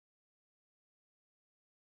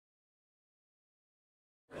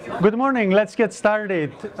Good morning. Let's get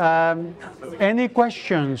started. Any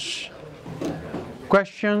questions?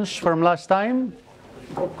 Questions from last time?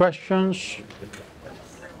 Questions?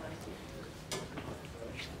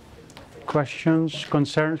 Questions,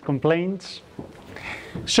 concerns, complaints?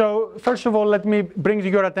 So, first of all, let me bring to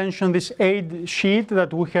your attention this aid sheet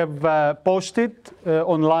that we have posted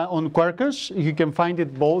online on Quarkus. You can find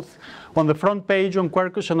it both on the front page on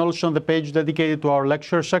Quarkus and also on the page dedicated to our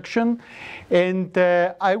lecture section. And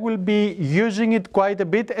I will be using it quite a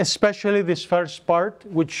bit, especially this first part,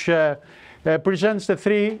 which presents the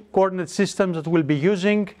three coordinate systems that we'll be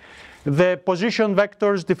using: the position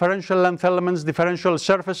vectors, differential length elements, differential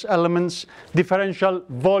surface elements, differential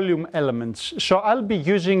volume elements. So I'll be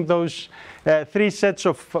using those three sets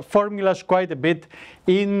of formulas quite a bit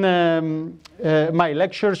in my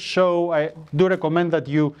lectures, so I do recommend that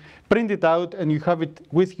you print it out and you have it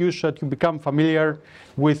with you so that you become familiar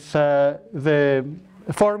with the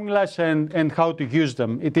formulas and how to use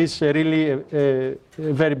them. It is really a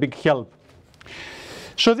very big help.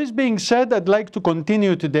 So this being said, I'd like to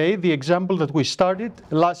continue today the example that we started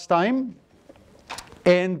last time,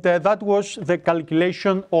 and that was the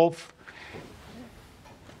calculation of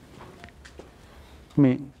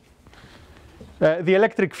the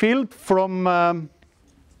electric field from oh,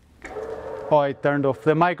 I turned off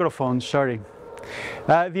the microphone, sorry.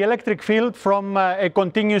 The electric field from a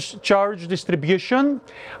continuous charge distribution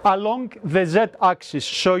along the z-axis.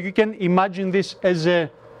 So you can imagine this as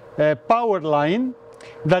a power line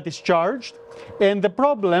that is charged, and the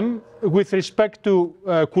problem with respect to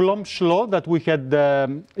Coulomb's law that we had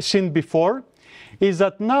seen before is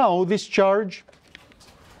that now this charge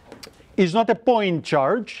is not a point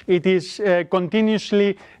charge. It is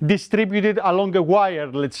continuously distributed along a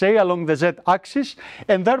wire, let's say, along the z-axis,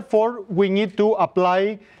 and therefore we need to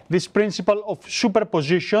apply this principle of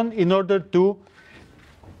superposition in order to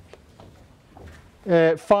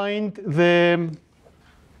find the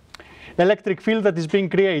electric field that is being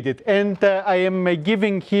created. And I am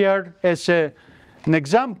giving here as an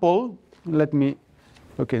example,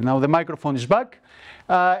 okay, now the microphone is back,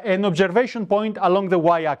 an observation point along the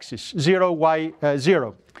y-axis, 0, y,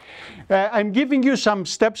 0. I'm giving you some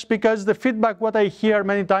steps because the feedback what I hear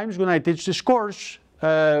many times when I teach this course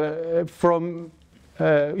from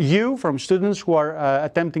from students who are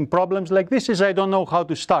attempting problems like this is I don't know how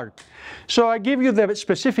to start. So I give you the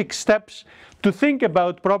specific steps to think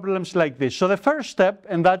about problems like this. So the first step,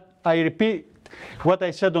 and that I repeat what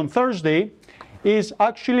I said on Thursday, is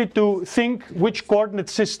actually to think which coordinate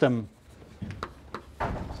system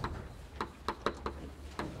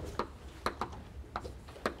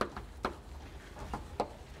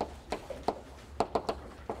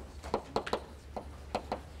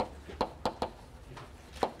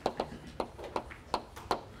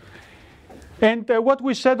And what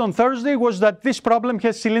we said on Thursday was that this problem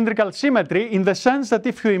has cylindrical symmetry in the sense that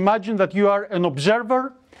if you imagine that you are an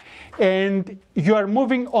observer and you are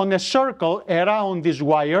moving on a circle around this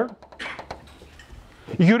wire,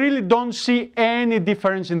 you really don't see any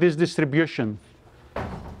difference in this distribution.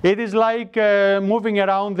 It is like moving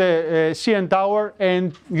around the CN Tower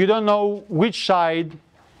and you don't know which side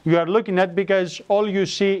you are looking at because all you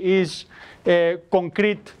see is a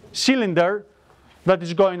concrete cylinder that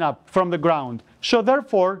is going up from the ground. So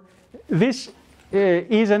therefore, this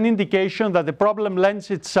is an indication that the problem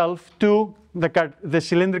lends itself to the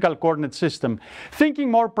cylindrical coordinate system.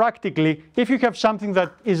 Thinking more practically, if you have something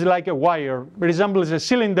that is like a wire, resembles a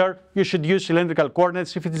cylinder, you should use cylindrical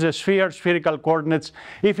coordinates. If it is a sphere, spherical coordinates.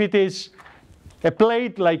 If it is a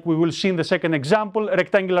plate, like we will see in the second example,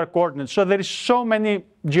 rectangular coordinates. So there is so many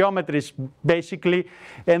geometries, basically,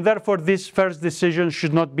 and therefore this first decision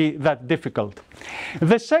should not be that difficult.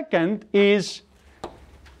 The second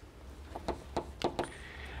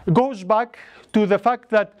goes back to the fact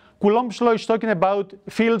that Coulomb's law is talking about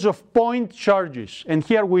fields of point charges, and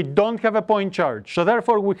here we don't have a point charge. So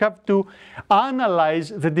therefore we have to analyze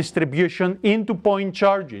the distribution into point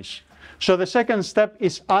charges. So the second step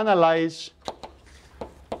is analyze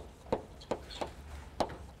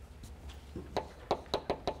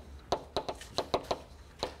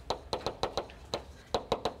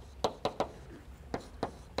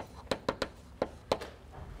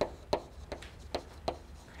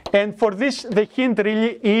and for this, the hint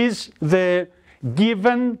really is the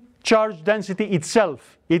given charge density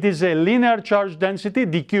itself. It is a linear charge density,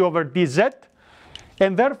 dq over dz,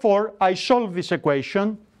 and therefore I solve this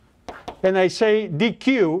equation and I say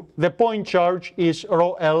dq, the point charge, is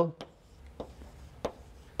rho L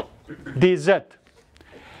dz.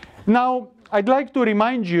 Now, I'd like to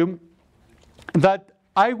remind you that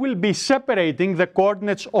I will be separating the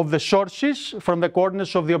coordinates of the sources from the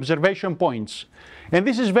coordinates of the observation points. And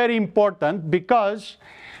this is very important because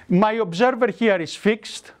my observer here is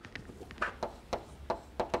fixed.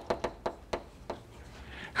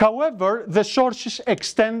 However, the sources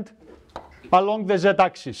extend along the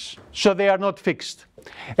z-axis, so they are not fixed.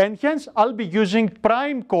 And hence, I'll be using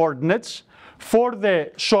prime coordinates for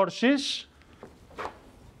the sources.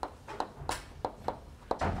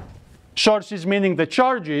 Sources meaning the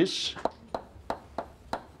charges.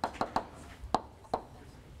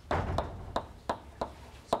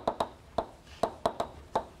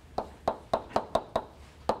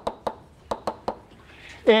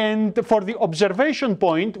 And for the observation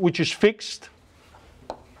point, which is fixed,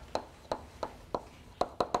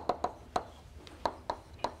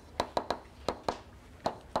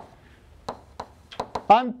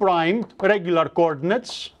 unprimed regular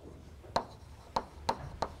coordinates,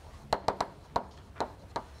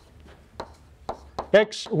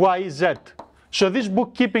 x, y, z. So this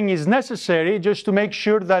bookkeeping is necessary just to make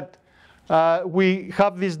sure that we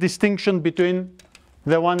have this distinction between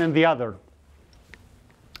the one and the other.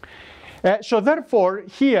 So therefore,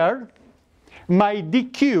 here, my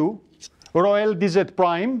dq, rho L dz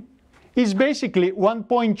prime, is basically one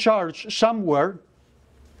point charge somewhere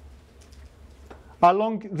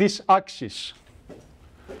along this axis.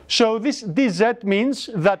 So this dz means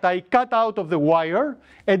that I cut out of the wire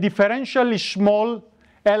a differentially small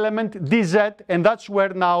element dz, and that's where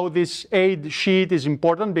now this aid sheet is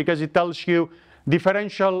important, because it tells you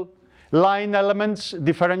differential line elements,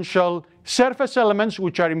 differential surface elements,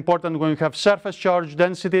 which are important when you have surface charge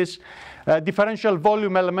densities, differential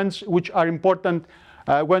volume elements, which are important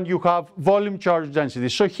when you have volume charge density.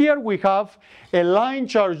 So here we have a line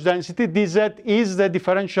charge density. dz is the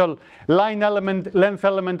differential line element, length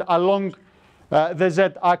element along the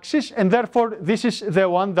z-axis, and therefore this is the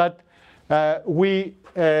one that we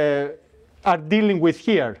are dealing with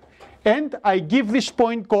here. And I give this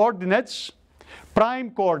point coordinates,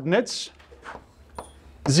 prime coordinates,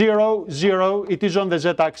 0, 0, it is on the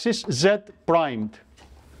z-axis, z primed.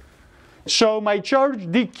 So my charge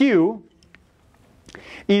dq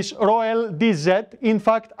is rho L dz. In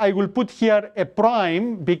fact, I will put here a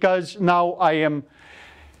prime because now I am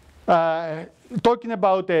talking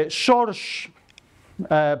about a source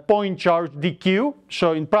point charge dq,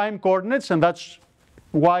 so in prime coordinates, and that's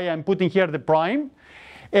why I'm putting here the prime.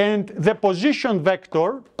 And the position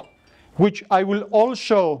vector, which I will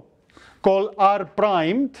also call r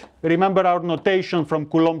primed, remember our notation from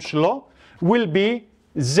Coulomb's law, will be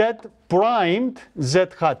z primed z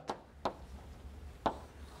hat.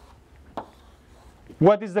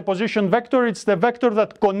 What is the position vector? It's the vector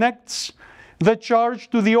that connects the charge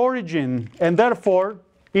to the origin, and therefore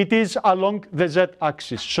it is along the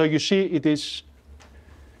z-axis. So you see it is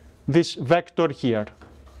this vector here.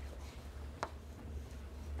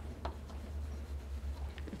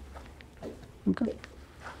 Okay.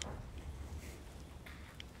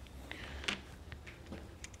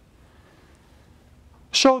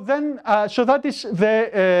 So then, so that is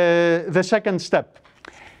the second step.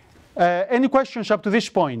 Any questions up to this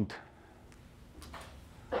point?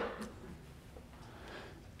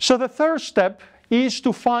 So the third step is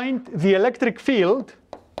to find the electric field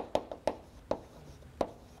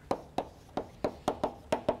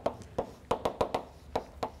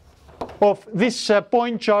of this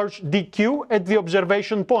point charge dq at the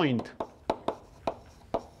observation point.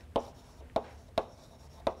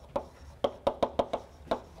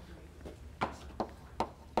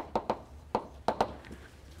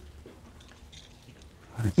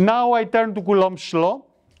 Now I turn to Coulomb's law.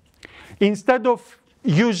 Instead of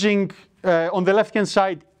using on the left-hand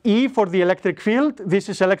side E for the electric field, this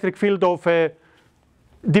is electric field of a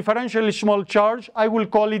differentially small charge, I will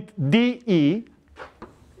call it dE.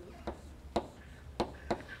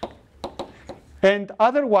 And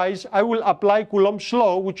otherwise, I will apply Coulomb's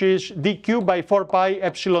law, which is dq by 4 pi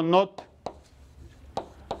epsilon naught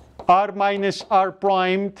r minus r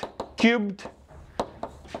primed cubed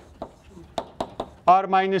r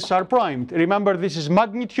minus r primed. Remember, this is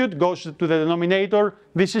magnitude, goes to the denominator.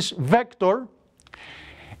 This is vector.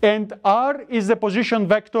 And r is the position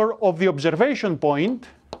vector of the observation point.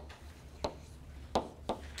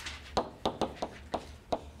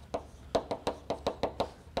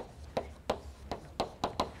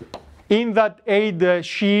 In that aid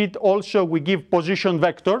sheet also we give position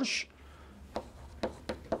vectors.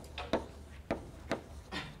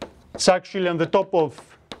 It's actually on the top of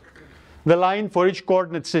the line for each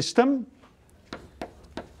coordinate system.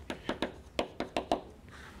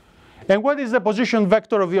 And what is the position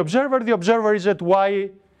vector of the observer? The observer is at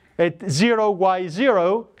y at 0, y,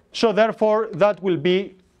 0. So therefore, that will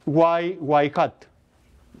be y, y hat.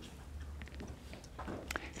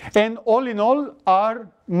 And all in all, r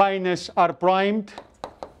minus r primed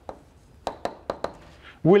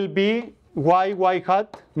will be y, y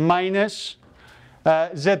hat minus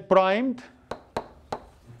z primed,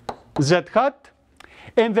 z hat.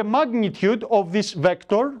 And the magnitude of this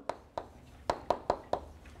vector,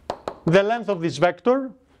 the length of this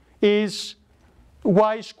vector, is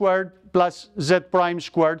y squared plus z prime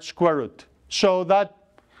squared square root. So that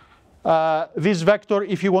this vector,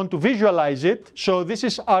 if you want to visualize it, so this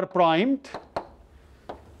is r primed,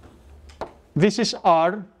 this is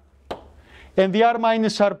r, and the r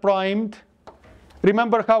minus r primed,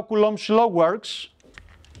 remember how Coulomb's law works,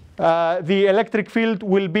 the electric field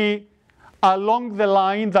will be along the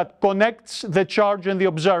line that connects the charge and the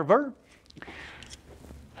observer.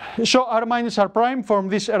 So r minus r prime from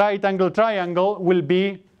this right angle triangle will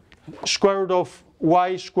be square root of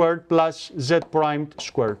y squared plus z primed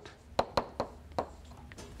squared.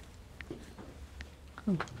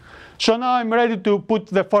 So now I'm ready to put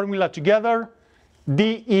the formula together.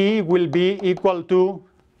 dE will be equal to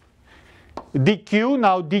dq.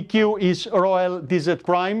 Now dq is rho l dz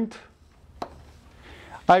primed.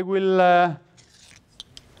 I will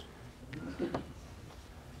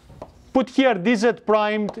put here dz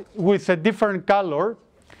primed with a different color,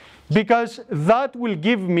 because that will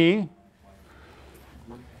give me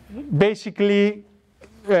basically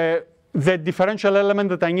the differential element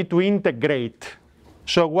that I need to integrate.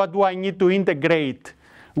 So what do I need to integrate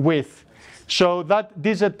with? So that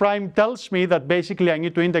dz prime tells me that basically I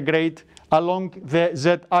need to integrate along the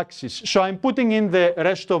z-axis. So I'm putting in the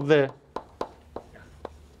rest of the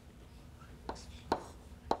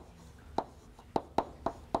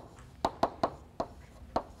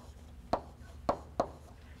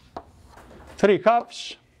three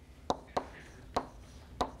halves.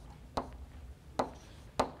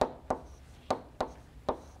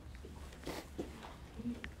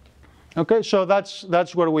 Okay, so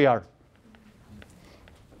that's where we are.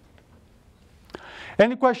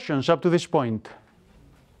 Any questions up to this point?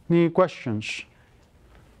 Any questions?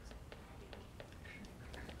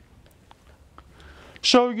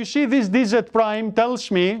 So you see this dz prime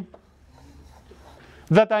tells me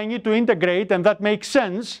that I need to integrate, and that makes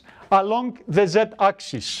sense, along the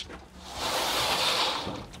z-axis.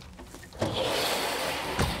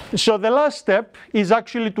 So the last step is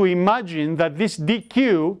actually to imagine that this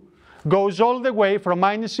dq goes all the way from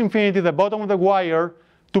minus infinity, the bottom of the wire,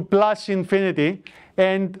 to plus infinity,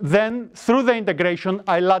 and then through the integration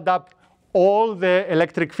I'll add up all the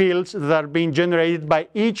electric fields that are being generated by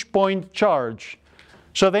each point charge.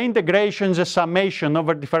 So the integration is a summation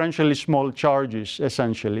over differentially small charges,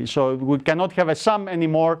 essentially. So we cannot have a sum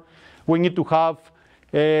anymore. We need to have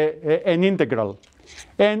an integral.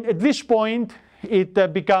 And at this point, it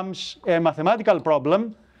becomes a mathematical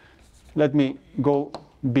problem. Let me go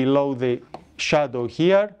below the shadow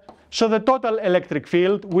here. So the total electric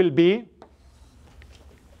field will be,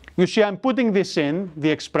 you see I'm putting this in, the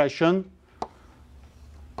expression,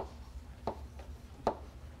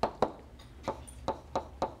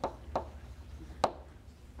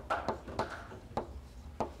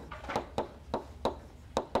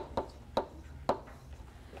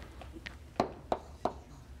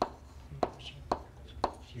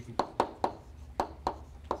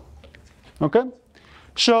 okay?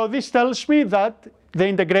 So this tells me that the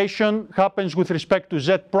integration happens with respect to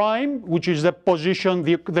z prime, which is the position,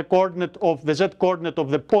 the coordinate of the z coordinate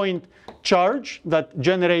of the point charge that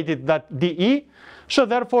generated that dE. So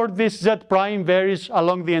therefore this z prime varies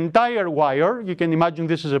along the entire wire. You can imagine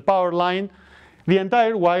this is a power line, the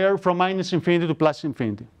entire wire from minus infinity to plus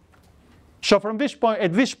infinity. So from this point,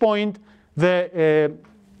 at this point, the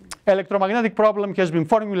electromagnetic problem has been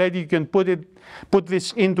formulated. You can put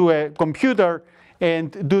this into a computer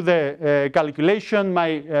and do the calculation.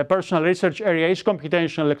 My personal research area is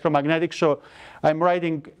computational electromagnetics, so I'm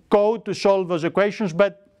writing code to solve those equations.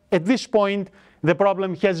 But at this point, the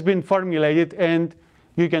problem has been formulated and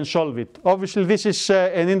you can solve it. Obviously, this is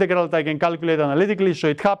an integral that I can calculate analytically, so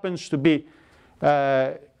it happens to be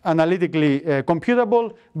analytically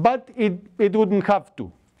computable, but it wouldn't have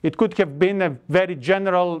to. It could have been a very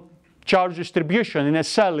general charge distribution in a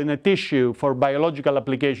cell, in a tissue, for biological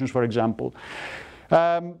applications, for example.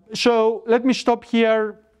 So let me stop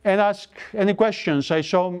here and ask any questions. I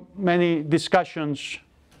saw many discussions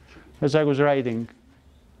as I was writing.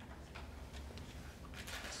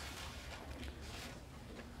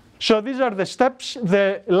 So these are the steps.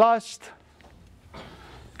 The last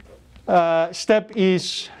step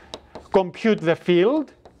is compute the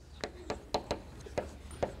field.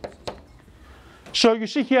 So you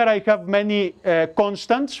see here I have many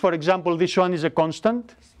constants. For example, this one is a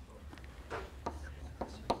constant.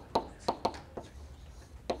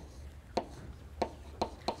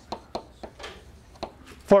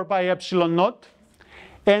 For pi epsilon naught.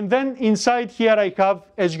 And then inside here I have,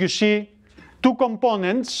 as you see, two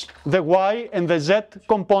components, the y and the z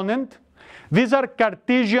component. These are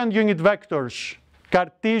Cartesian unit vectors.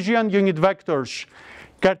 Cartesian unit vectors.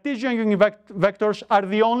 Cartesian unit vectors are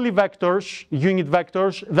the only vectors, unit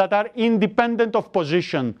vectors, that are independent of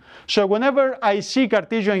position. So whenever I see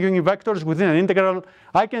Cartesian unit vectors within an integral,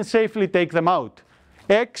 I can safely take them out.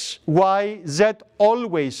 X, y, z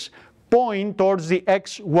always point towards the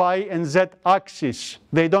x, y, and z axis.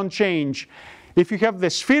 They don't change. If you have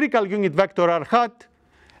the spherical unit vector r hat,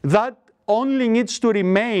 that only needs to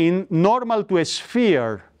remain normal to a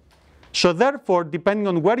sphere. So therefore, depending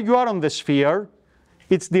on where you are on the sphere,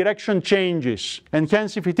 its direction changes. And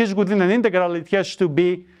hence, if it is within an integral, it has to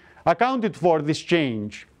be accounted for, this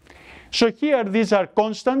change. So here, these are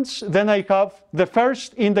constants. Then I have the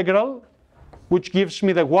first integral, which gives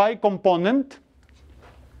me the y component.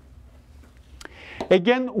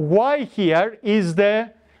 Again, y here is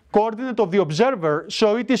the coordinate of the observer,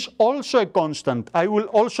 so it is also a constant. I will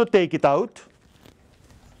also take it out.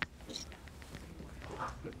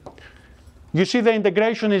 You see the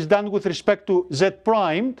integration is done with respect to z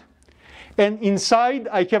primed, and inside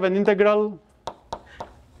I have an integral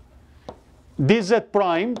dz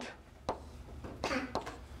primed,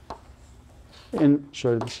 and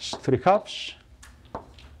sorry, this is 3/2.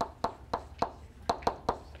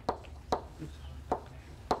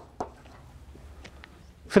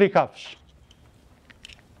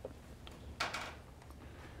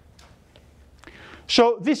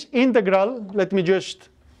 So this integral, let me just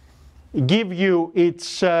give you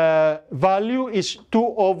its value, is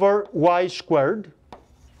 2 over y squared.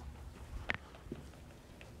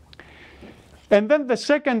 And then the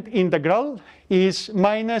second integral is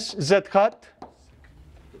minus z hat,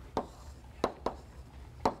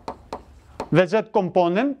 the z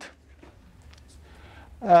component.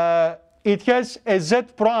 It has a z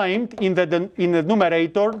primed in the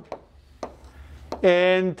numerator,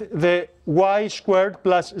 and the y squared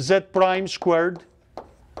plus z prime squared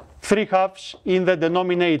 3/2 in the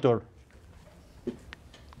denominator.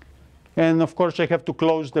 And of course I have to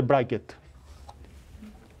close the bracket.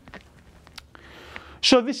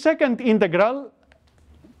 So the second integral,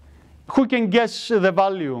 who can guess the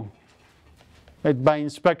value by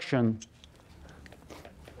inspection?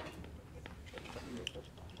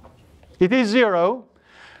 It is 0,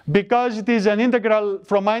 because it is an integral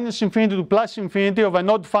from minus infinity to plus infinity of an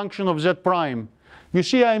odd function of z prime. You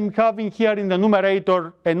see I'm having here in the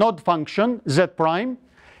numerator an odd function, z prime,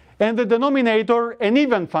 and the denominator an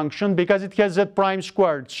even function because it has z prime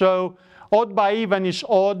squared. So odd by even is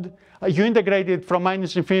odd. You integrate it from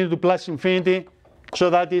minus infinity to plus infinity, so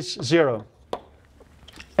that is 0.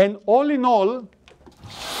 And all in all,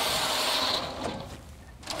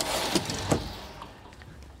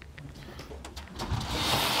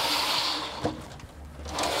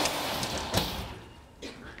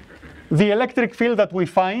 the electric field that we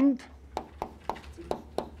find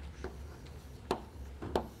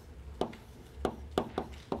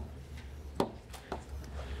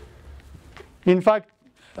in fact,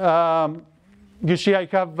 you see I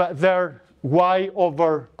have there y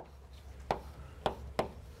over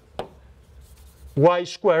y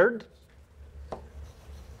squared.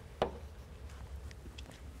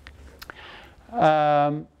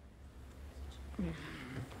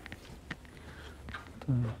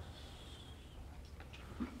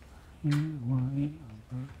 Y over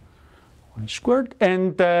y squared,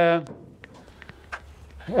 and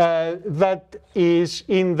that is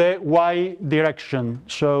in the y direction.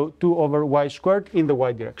 So 2 over y squared in the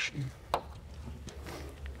y direction.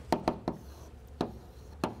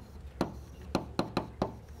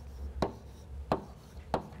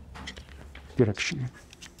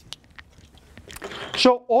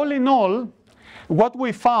 So all in all, what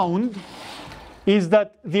we found is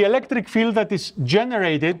that the electric field that is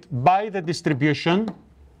generated by the distribution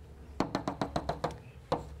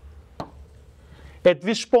at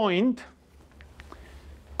this point,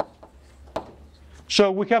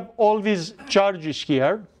 so we have all these charges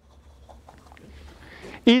here,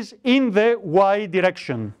 is in the y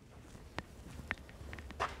direction.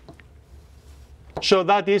 So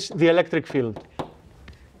that is the electric field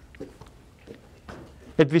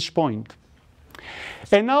at this point.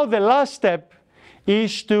 And now the last step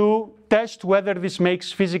is to test whether this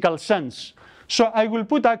makes physical sense. So I will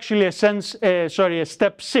put actually a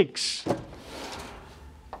step 6.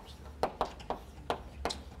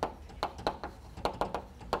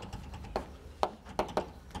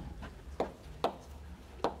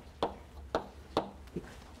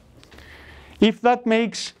 if that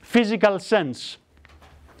makes physical sense.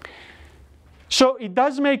 So it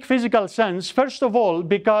does make physical sense, first of all,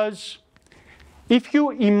 because if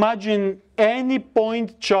you imagine any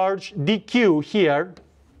point charge dq here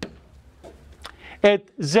at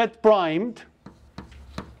z primed,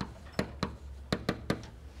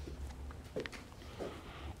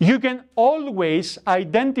 you can always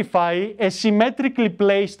identify a symmetrically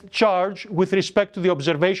placed charge with respect to the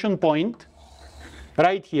observation point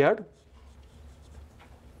right here.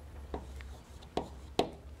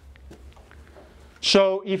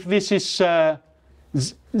 So if this is 0,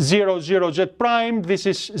 0, z primed, this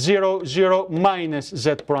is 0, 0, minus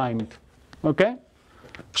z primed. Okay?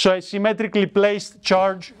 So a symmetrically placed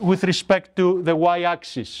charge with respect to the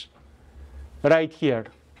y-axis right here.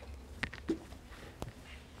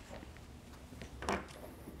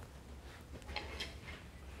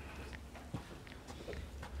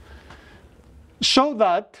 So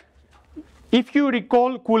that, if you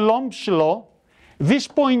recall Coulomb's law, this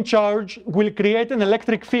point charge will create an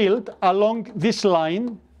electric field along this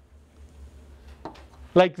line,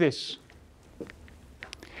 like this.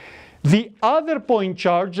 The other point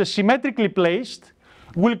charge, the symmetrically placed,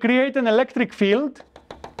 will create an electric field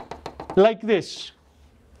like this.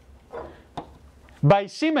 By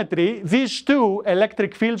symmetry, these two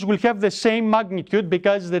electric fields will have the same magnitude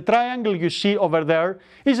because the triangle you see over there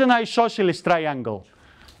is an isosceles triangle.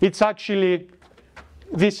 It's actually,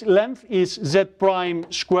 this length is z prime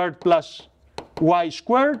squared plus y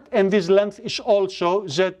squared, and this length is also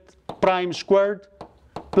z prime squared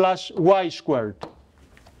plus y squared.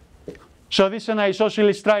 So this is an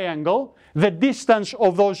isosceles triangle. The distance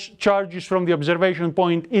of those charges from the observation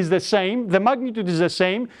point is the same. The magnitude is the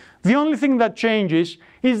same. The only thing that changes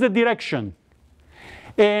is the direction.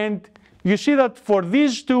 And you see that for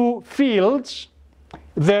these two fields,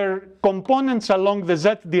 their components along the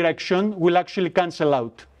z direction will actually cancel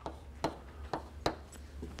out.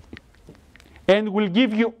 And will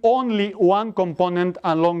give you only one component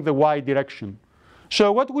along the y direction.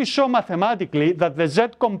 So what we show mathematically, that the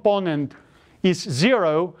z component is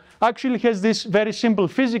 0, actually has this very simple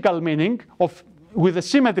physical meaning with a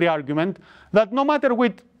symmetry argument, that no matter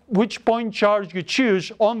which point charge you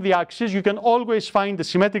choose on the axis, you can always find the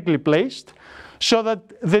symmetrically placed, so that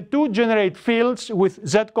the two generate fields with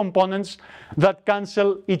z components that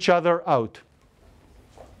cancel each other out.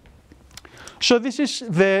 So this is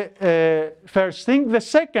the first thing. The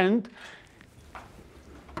second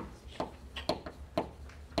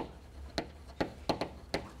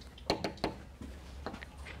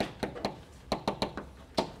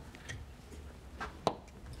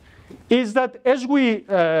is that, as we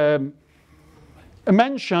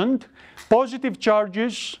mentioned, positive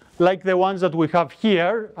charges like the ones that we have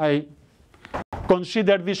here, I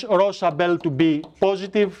consider this rho sub L to be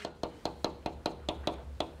positive.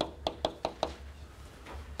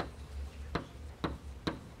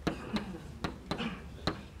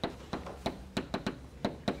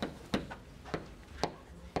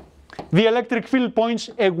 The electric field points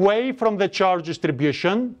away from the charge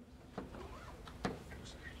distribution.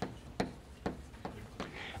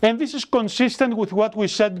 And this is consistent with what we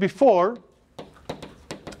said before,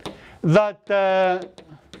 that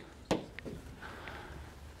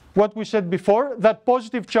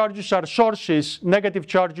positive charges are sources, negative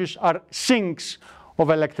charges are sinks of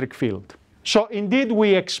electric field. So indeed,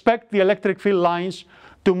 we expect the electric field lines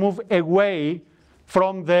to move away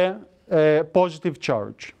from the positive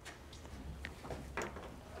charge.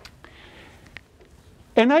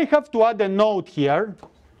 And I have to add a note here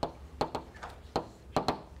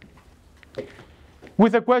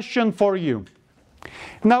with a question for you.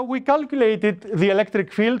 Now, we calculated the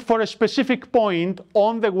electric field for a specific point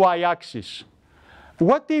on the y-axis.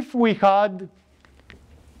 What if we had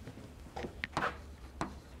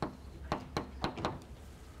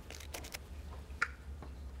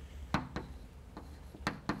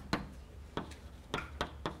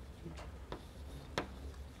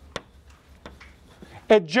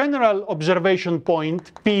a general observation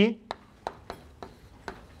point, P,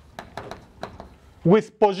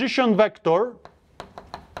 with position vector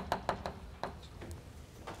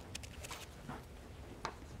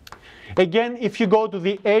again, if you go to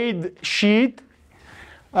the aid sheet,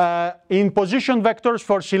 in position vectors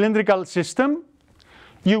for cylindrical system,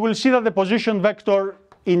 you will see that the position vector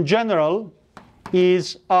in general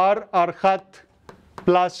is r hat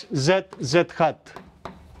plus z hat.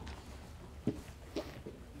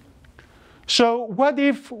 So what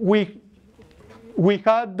if we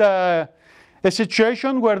had a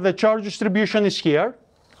situation where the charge distribution is here,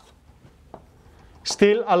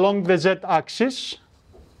 still along the z-axis,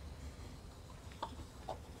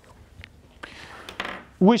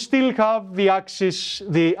 we still have the axis,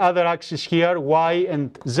 the other axis here, y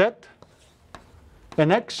and z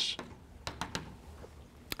and x.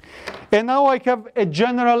 And now I have a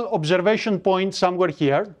general observation point somewhere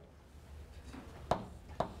here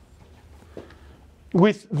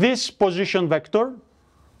with this position vector.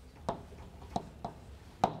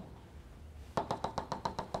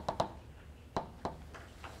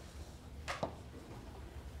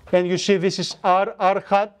 And you see this is r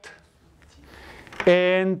hat,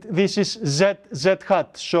 and this is z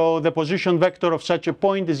hat. So the position vector of such a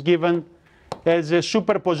point is given as a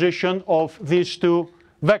superposition of these two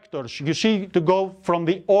vectors. You see, to go from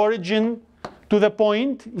the origin to the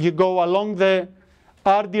point, you go along the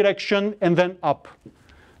r direction and then up.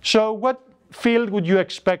 So what field would you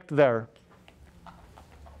expect there?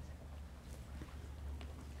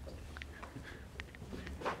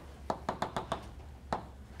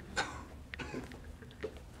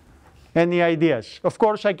 Any ideas? Of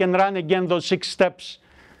course, I can run again those 6 steps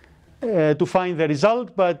to find the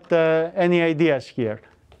result, but any ideas here?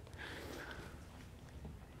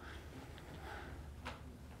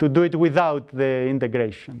 To do it without the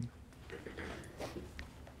integration.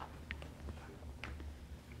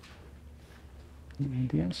 Any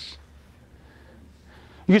ideas?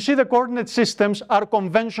 You see, the coordinate systems are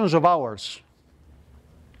conventions of ours.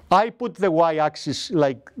 I put the y-axis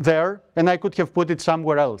like there, and I could have put it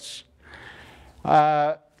somewhere else.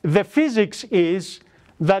 The physics is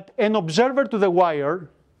that an observer to the wire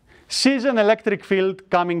sees an electric field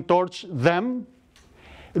coming towards them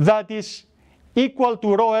that is equal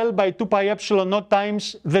to rho L by 2 pi epsilon naught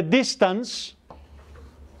times the distance,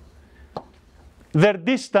 their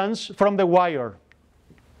distance from the wire.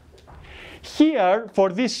 Here, for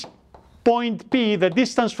this point P, the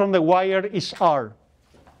distance from the wire is r.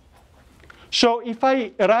 So if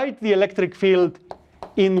I write the electric field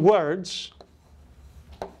in words,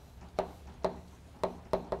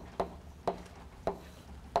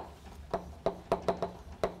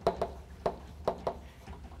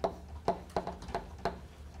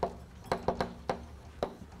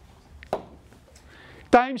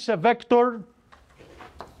 times a vector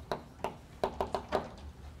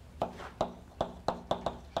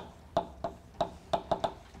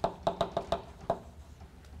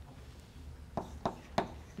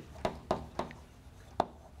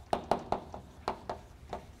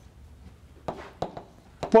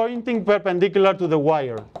pointing perpendicular to the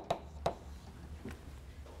wire.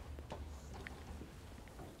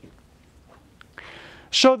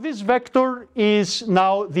 So this vector is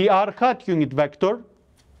now the r hat unit vector,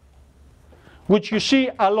 which you see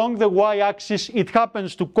along the y-axis, it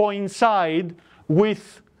happens to coincide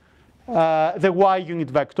with the y unit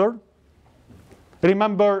vector.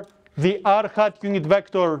 Remember, the r hat unit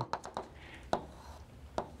vector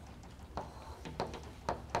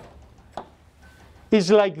is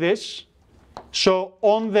like this. So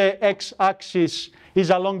on the x-axis is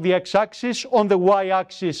along the x-axis, on the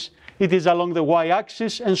y-axis it is along the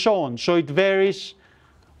y-axis, and so on. So it varies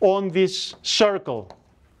on this circle.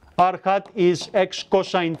 R hat is x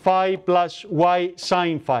cosine phi plus y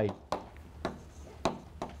sine phi.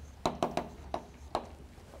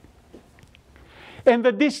 And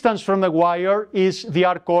the distance from the wire is the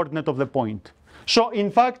r coordinate of the point. So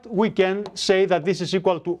in fact, we can say that this is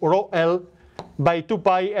equal to rho L by 2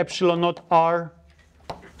 pi epsilon naught r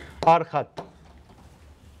hat.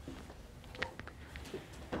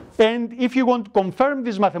 And if you want to confirm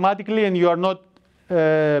this mathematically and you are not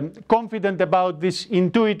confident about this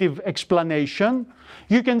intuitive explanation,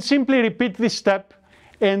 you can simply repeat this step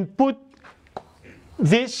and put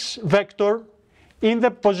this vector in the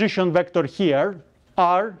position vector here,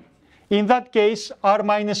 r. In that case, r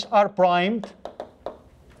minus r primed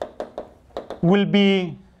will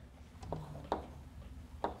be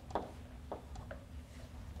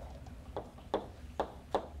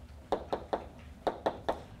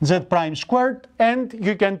z prime squared, and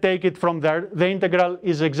you can take it from there. The integral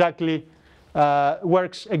is exactly,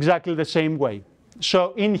 works exactly the same way.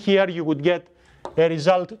 So in here you would get a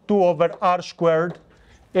result 2 over r squared,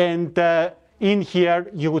 and in here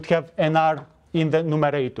you would have an r in the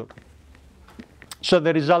numerator. So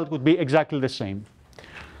the result would be exactly the same.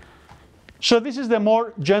 So this is the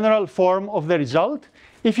more general form of the result.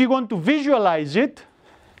 If you want to visualize it,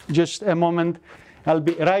 just a moment, I'll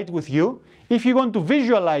be right with you. If you want to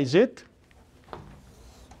visualize it,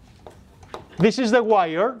 this is the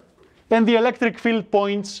wire, and the electric field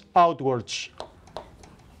points outwards.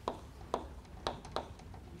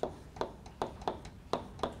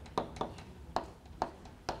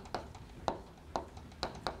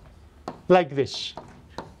 Like this.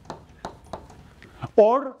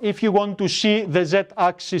 Or if you want to see the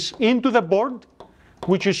z-axis into the board,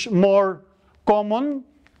 which is more common,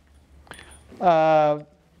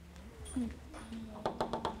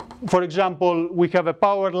 for example, we have a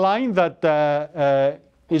power line that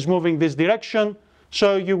is moving this direction,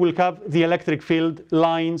 so you will have the electric field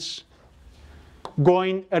lines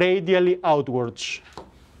going radially outwards.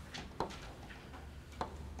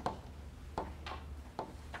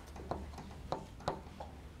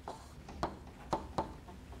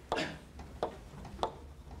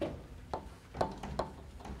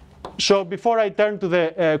 So before I turn to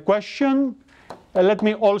the question, let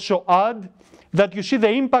me also add that you see the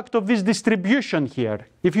impact of this distribution here.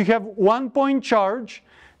 If you have 1 point charge,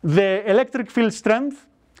 the electric field strength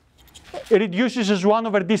reduces as 1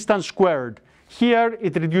 over distance squared. Here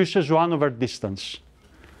it reduces 1 over distance.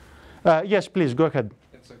 Yes, please, go ahead.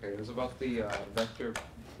 It's okay. It was about the vector,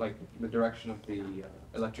 like the direction of the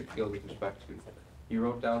electric field with respect to. You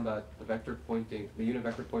wrote down that the unit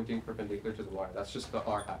vector pointing perpendicular to the y. That's just the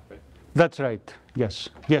r hat, right? That's right. Yes.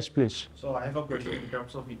 Yes, please. So I have a question in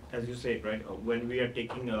terms of, as you said, right, when we are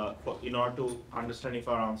taking, in order to understand if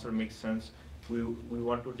our answer makes sense, we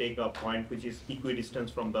want to take a point which is equidistant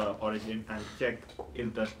from the origin and check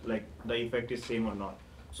if the effect is same or not.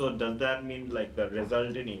 So does that mean like the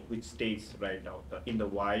resultant which stays right now in the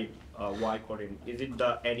y coordinate, is it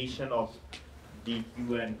the addition of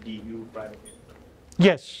dq and du prime?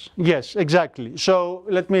 Yes, yes, exactly. So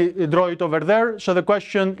let me draw it over there. So the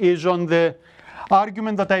question is on the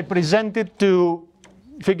argument that I presented to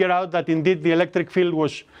figure out that indeed the electric field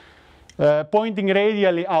was pointing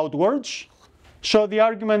radially outwards. So the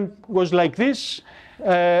argument was like this.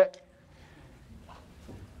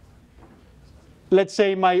 Let's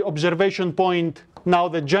say my observation point, now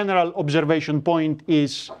the general observation point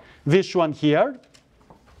is this one here.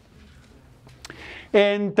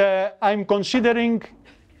 And I'm considering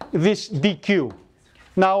this dq.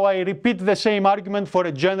 Now I repeat the same argument for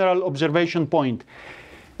a general observation point.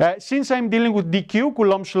 Since I'm dealing with dq,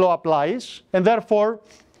 Coulomb's law applies, and therefore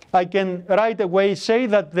I can right away say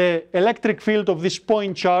that the electric field of this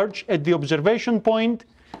point charge at the observation point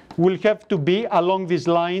will have to be along this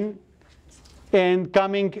line and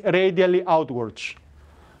coming radially outwards.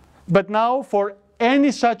 But now for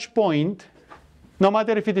any such point, no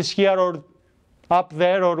matter if it is here or up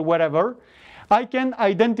there or wherever, I can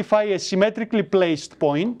identify a symmetrically placed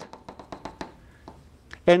point.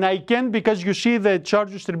 And I can, because you see the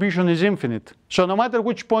charge distribution is infinite. So no matter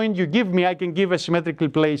which point you give me, I can give a symmetrically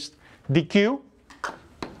placed dq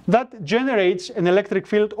that generates an electric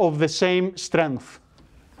field of the same strength,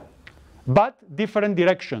 but different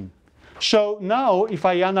direction. So now if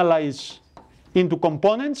I analyze into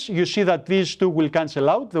components, you see that these two will cancel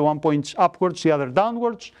out. The one points upwards, the other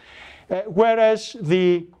downwards. Whereas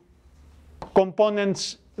the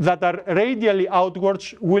components that are radially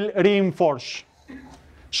outwards will reinforce.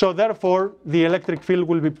 So therefore, the electric field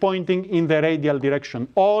will be pointing in the radial direction,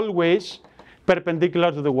 always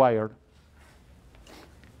perpendicular to the wire.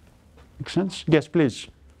 Make sense? Yes, please.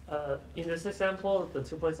 In this example, the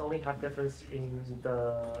 2 points only have difference in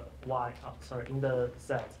the in the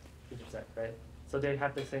z intersect, right? So they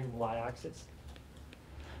have the same y-axis.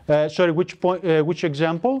 Sorry, which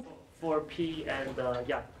example? For P and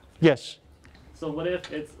yeah. Yes. So what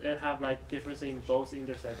if it have like difference in both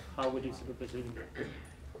intersect? How would you superpose it?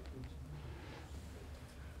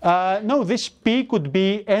 No, this P could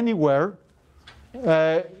be anywhere.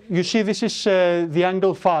 You see, this is the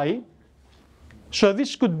angle phi. So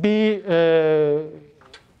this could be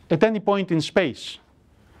at any point in space.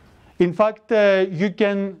 In fact, you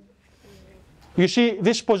see,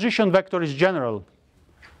 this position vector is general.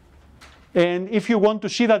 And if you want to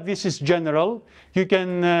see that this is general, you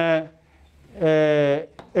can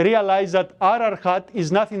realize that r hat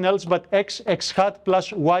is nothing else but x hat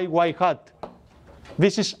plus y hat.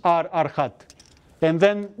 This is r hat. And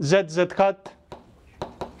then z hat.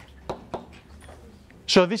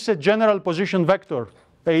 So this is a general position vector.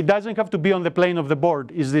 It doesn't have to be on the plane of the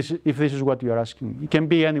board, if this is what you're asking. It can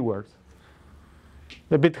be anywhere.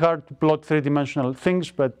 A bit hard to plot three-dimensional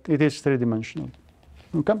things, but it is three-dimensional.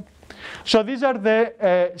 Okay? So these are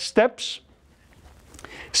the steps.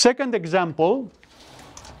 Second example.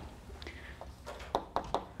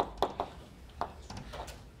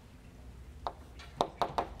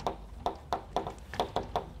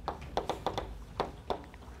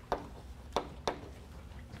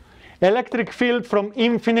 Electric field from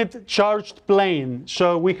infinite charged plane.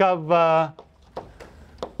 So we have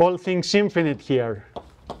all things infinite here.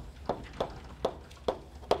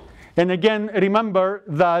 And again, remember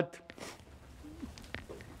that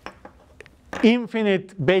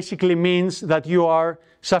infinite basically means that you are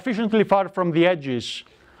sufficiently far from the edges.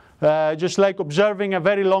 Just like observing a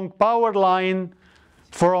very long power line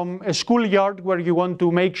from a schoolyard where you want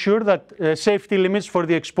to make sure that safety limits for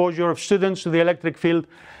the exposure of students to the electric field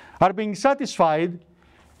are being satisfied,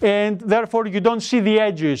 and therefore you don't see the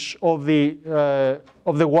edges of the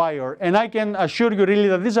wire. And I can assure you really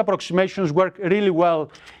that these approximations work really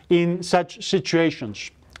well in such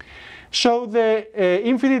situations. So the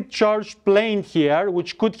infinite charge plane here,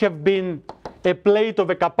 which could have been a plate of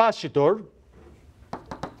a capacitor,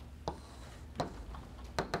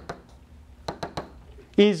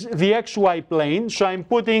 is the xy plane. So I'm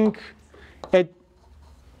putting a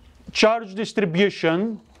charge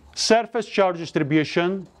distribution, surface charge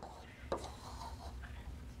distribution,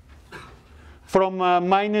 from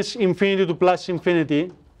minus infinity to plus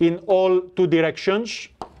infinity in all two directions.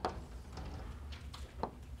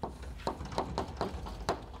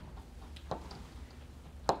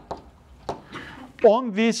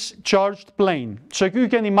 On this charged plane. So you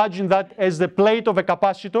can imagine that as the plate of a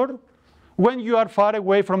capacitor. When you are far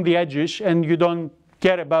away from the edges and you don't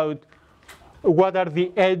care about what are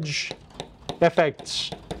the edge effects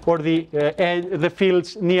or the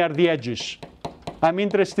fields near the edges. I'm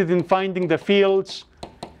interested in finding the fields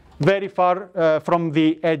very far from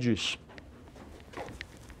the edges.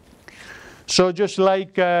 So just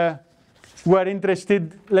like we're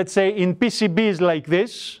interested, let's say, in PCBs like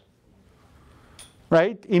this,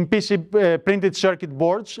 right? In printed circuit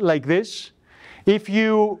boards like this. If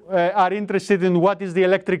you are interested in what is the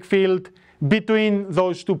electric field between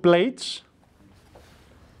those two plates,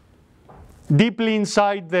 deeply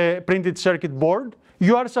inside the printed circuit board,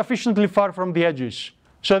 you are sufficiently far from the edges.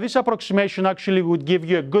 So this approximation actually would give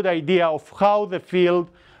you a good idea of how the field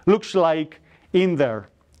looks like in there.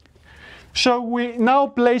 So we now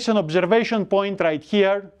place an observation point right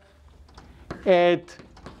here at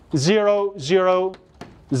 0, 0,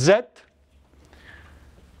 z.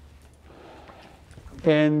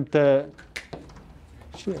 And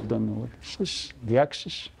see, I don't know what is this, the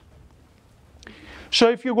axis. So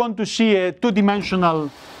if you want to see a two-dimensional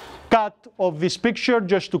cut of this picture,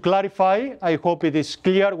 just to clarify, I hope it is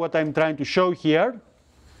clear what I'm trying to show here.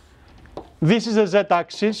 This is the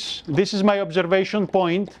z-axis. This is my observation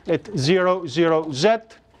point at 0, 0, z.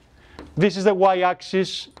 This is the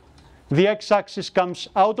y-axis. The x-axis comes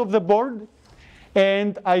out of the board.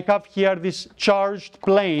 And I have here this charged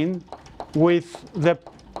plane with the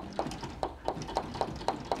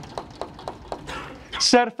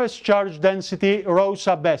surface charge density rho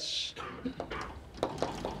sub s.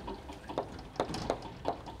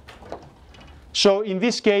 So in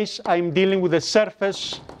this case, I'm dealing with the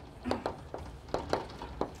surface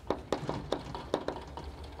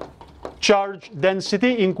charge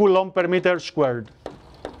density in Coulomb per meter squared.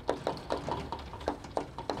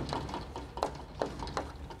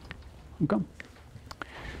 Okay.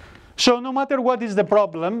 So no matter what is the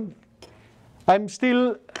problem, I'm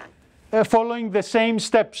still following the same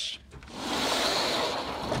steps.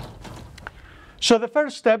 So the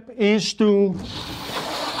first step is to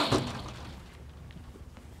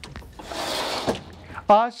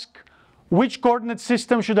ask which coordinate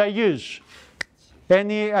system should I use?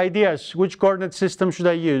 Any ideas? Which coordinate system should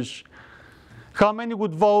I use? How many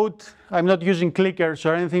would vote? I'm not using clickers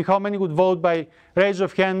or anything. How many would vote by raise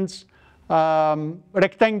of hands?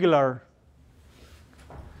 Rectangular.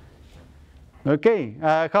 Okay,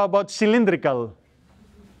 how about cylindrical?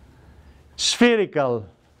 Spherical.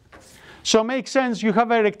 So makes sense, you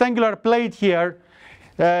have a rectangular plate here.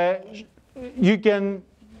 You can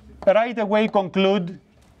right away conclude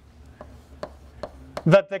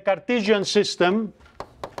that the Cartesian system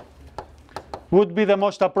would be the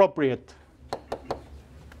most appropriate.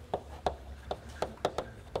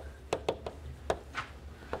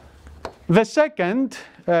 The second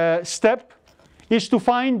step is to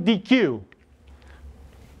find dq.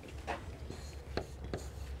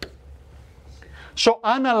 So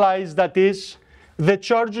analyze, that is, the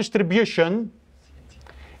charge distribution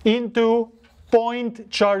into point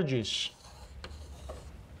charges.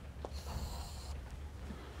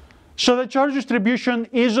 So the charge distribution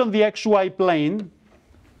is on the xy plane.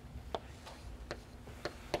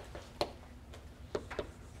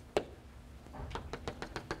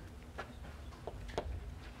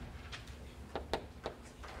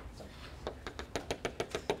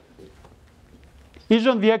 Is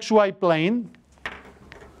on the xy plane.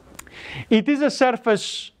 It is a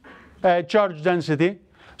surface charge density.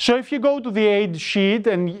 So if you go to the aid sheet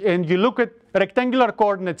and you look at rectangular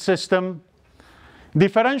coordinate system,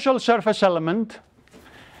 differential surface element,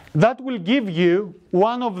 that will give you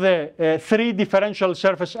one of the three differential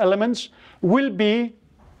surface elements will be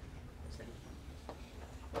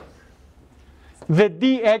the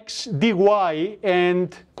dx dy,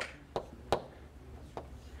 and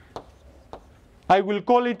I will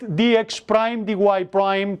call it dx prime dy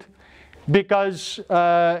primed because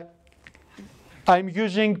I'm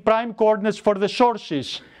using prime coordinates for the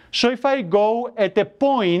sources. So if I go at a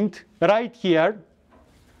point right here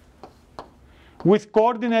with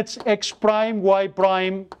coordinates x prime, y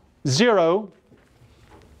prime, 0,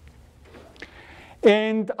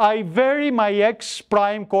 and I vary my x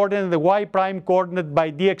prime coordinate and the y prime coordinate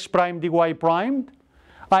by dx prime dy prime,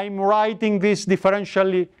 I'm writing this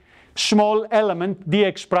differentially small element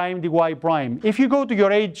dx prime dy prime. If you go to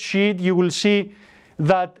your 8 sheet, you will see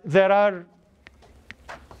that there are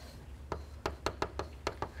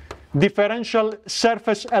differential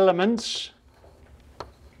surface elements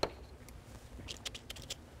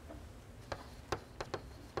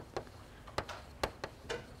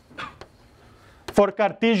for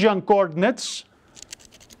Cartesian coordinates.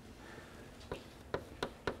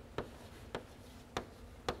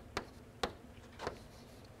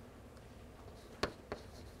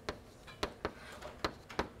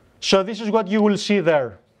 So this is what you will see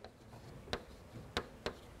there.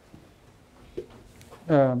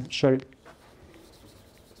 Sorry.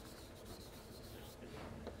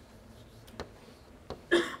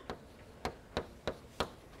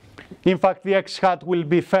 In fact, the x hat will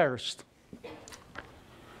be first.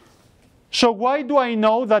 So why do I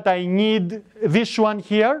know that I need this one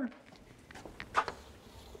here?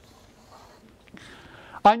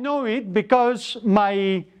 I know it because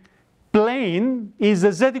my plane is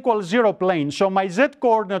the z equals 0 plane. So my z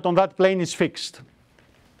coordinate on that plane is fixed.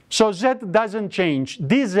 So z doesn't change.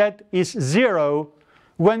 dz is 0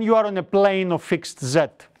 when you are on a plane of fixed z,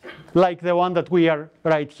 like the one that we are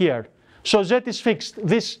right here. So z is fixed.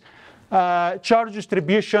 This charge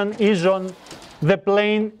distribution is on the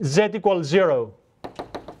plane z equals 0.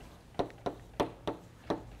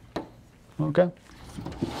 Okay?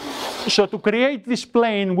 So to create this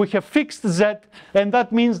plane, we have fixed z, and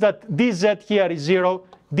that means that dz here is 0,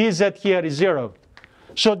 dz here is 0.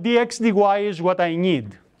 So dx dy is what I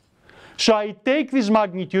need. So I take this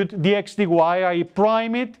magnitude, dx dy, I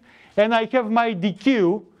prime it, and I have my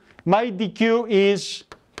dq. My dq is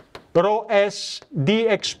rho s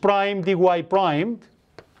dx prime dy primed.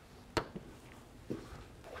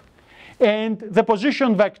 And the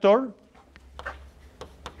position vector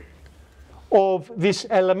of this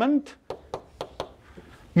element,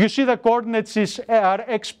 you see the coordinates are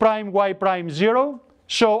x prime, y prime, 0.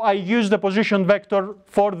 So I use the position vector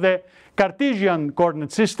for the Cartesian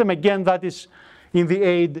coordinate system. Again, that is in the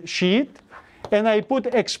aid sheet. And I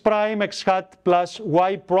put x prime, x hat plus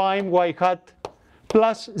y prime, y hat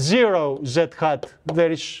plus 0 z hat.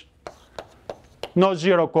 There is no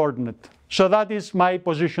 0 coordinate. So that is my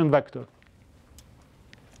position vector.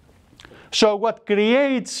 So what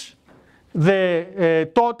creates the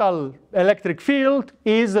total electric field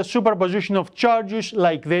is the superposition of charges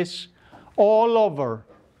like this all over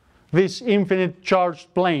this infinite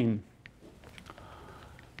charged plane.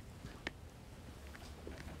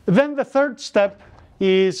 Then the third step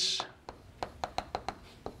is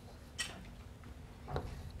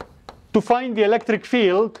to find the electric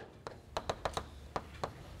field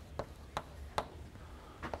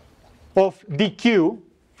of dq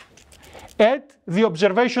at the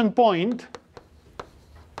observation point,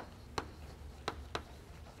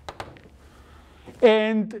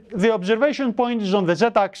 and the observation point is on the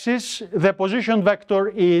z-axis. The position vector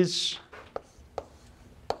is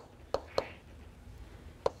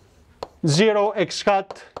 0 x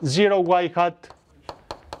hat, 0 y hat,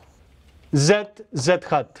 z, z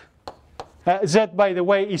hat. Z, by the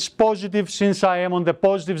way, is positive since I am on the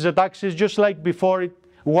positive z-axis, just like before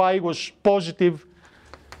y was positive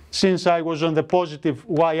since I was on the positive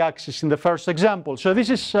y-axis in the first example. So this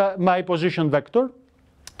is my position vector.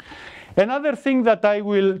 Another thing that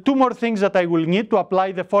two more things that I will need to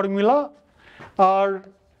apply the formula are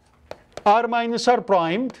r minus r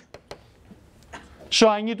primed. So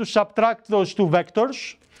I need to subtract those two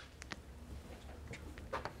vectors.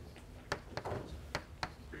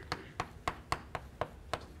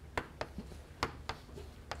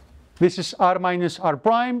 This is r minus r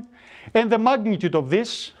prime, and the magnitude of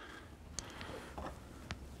this.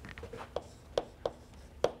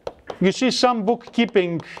 You see some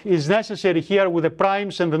bookkeeping is necessary here with the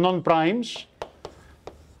primes and the non-primes.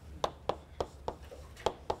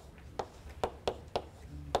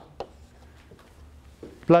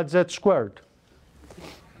 Plus z squared.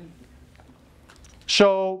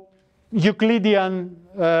 So Euclidean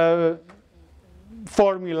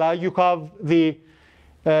formula, you have the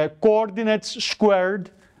coordinates squared,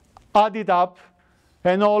 added up,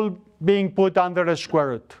 and all being put under a square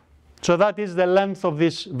root. So that is the length of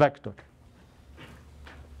this vector.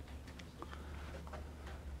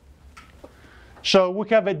 So we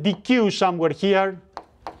have a dq somewhere here,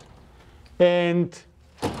 and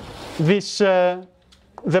this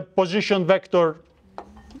the position vector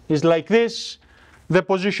is like this. The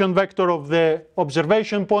position vector of the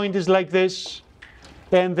observation point is like this,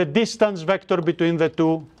 and the distance vector between the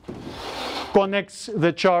two connects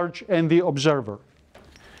the charge and the observer.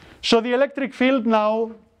 So the electric field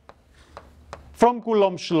now from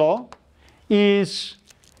Coulomb's law is,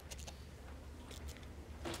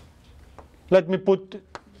 let me put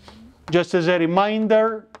just as a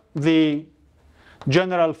reminder the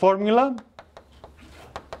general formula.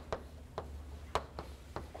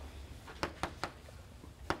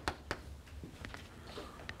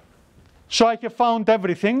 So I have found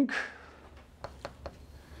everything.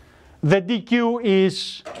 The dq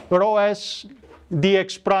is rho s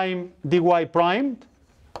dx prime dy prime.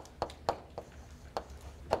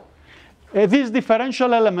 These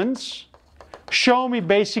differential elements show me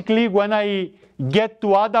basically when I get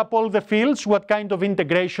to add up all the fields what kind of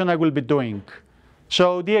integration I will be doing.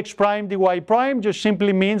 So dx prime dy prime just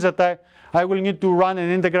simply means that I will need to run an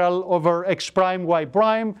integral over x prime y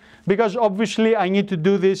prime, because obviously I need to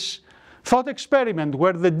do this thought experiment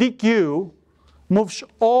where the dq moves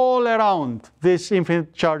all around this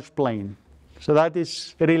infinite charge plane. So that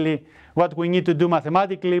is really what we need to do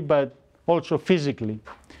mathematically, but also physically.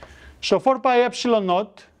 So 4 pi epsilon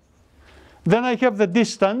naught, then I have the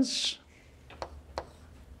distance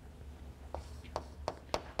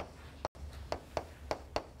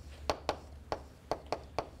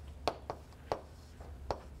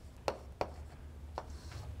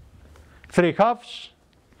three halves,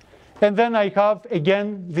 and then I have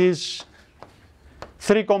again these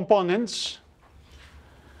three components,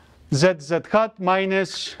 z hat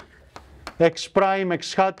minus x prime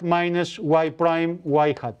x hat minus y prime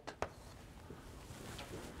y hat.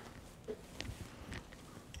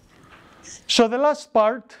 So the last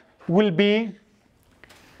part will be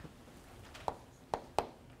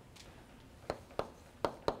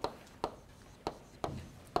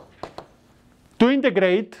to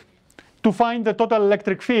integrate to find the total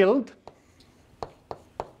electric field.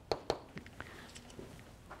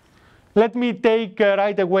 Let me take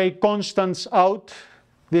right away constants out.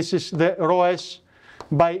 This is the rho s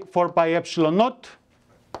by 4 pi epsilon naught.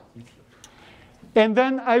 And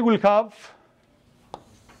then I will have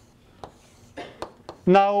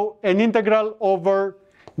now an integral over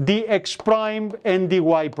dx prime and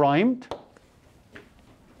dy prime.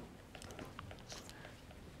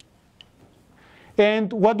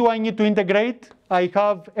 And what do I need to integrate? I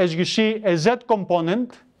have, as you see, a z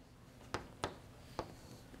component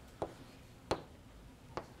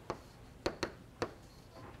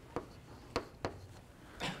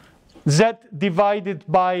z divided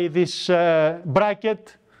by this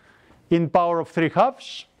bracket in power of 3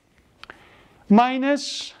 halves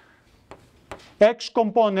minus x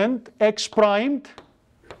component x primed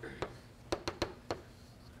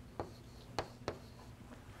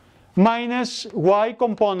minus y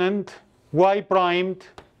component y primed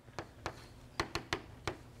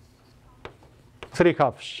 3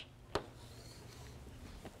 halves.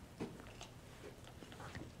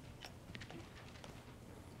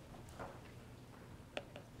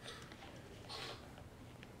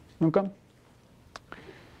 Okay.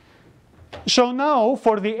 So now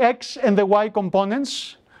for the x and the y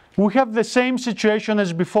components, we have the same situation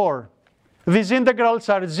as before. These integrals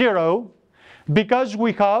are 0 because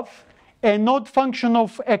we have an odd function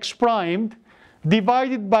of x primed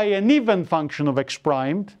divided by an even function of x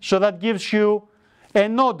primed. So that gives you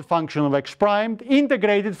an odd function of x primed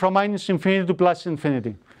integrated from minus infinity to plus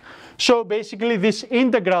infinity. So basically this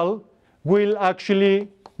integral will actually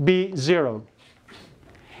be 0.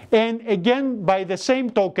 And again, by the same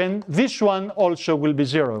token, this one also will be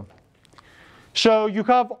 0. So you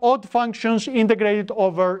have odd functions integrated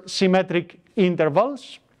over symmetric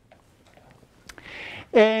intervals.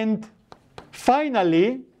 And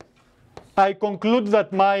finally, I conclude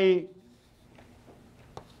that my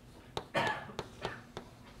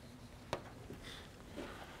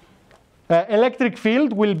electric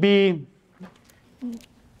field will be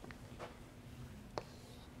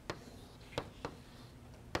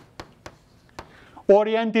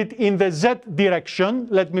oriented in the z direction.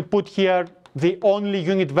 Let me put here the only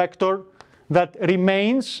unit vector that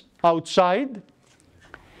remains outside.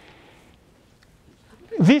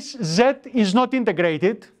 This z is not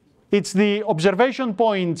integrated it's the observation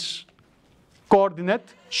point's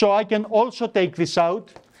coordinate, so I can also take this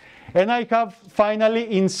out. And I have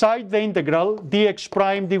finally inside the integral dx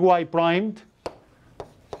prime dy primed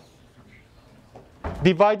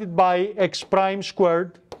divided by x prime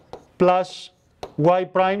squared plus y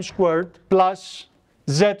prime squared plus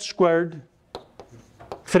z squared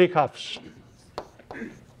 3/2.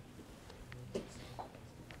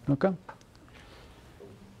 Okay.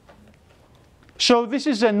 So this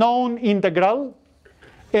is a known integral,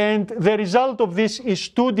 and the result of this is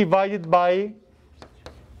 2 divided by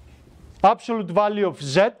absolute value of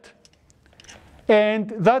z, and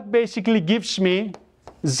that basically gives me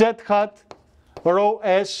z hat rho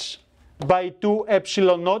s by 2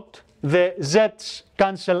 epsilon naught. The z's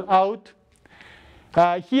cancel out.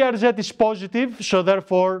 Here z is positive, so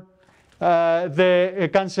therefore the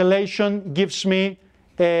cancellation gives me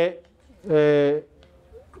a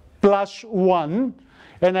plus 1,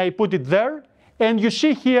 and I put it there. And you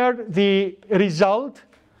see here the result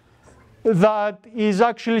that is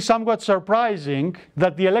actually somewhat surprising,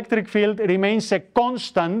 that the electric field remains a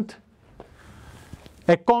constant,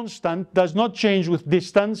 does not change with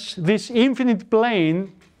distance. This infinite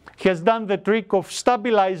plane has done the trick of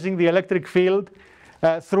stabilizing the electric field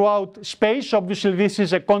throughout space. Obviously, this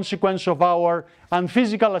is a consequence of our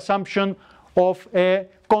unphysical assumption of a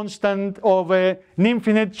constant, of an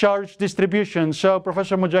infinite charge distribution. So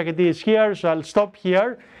Professor Mujahidi is here, so I'll stop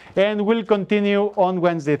here, and we'll continue on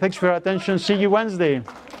Wednesday. Thanks for your attention. See you Wednesday.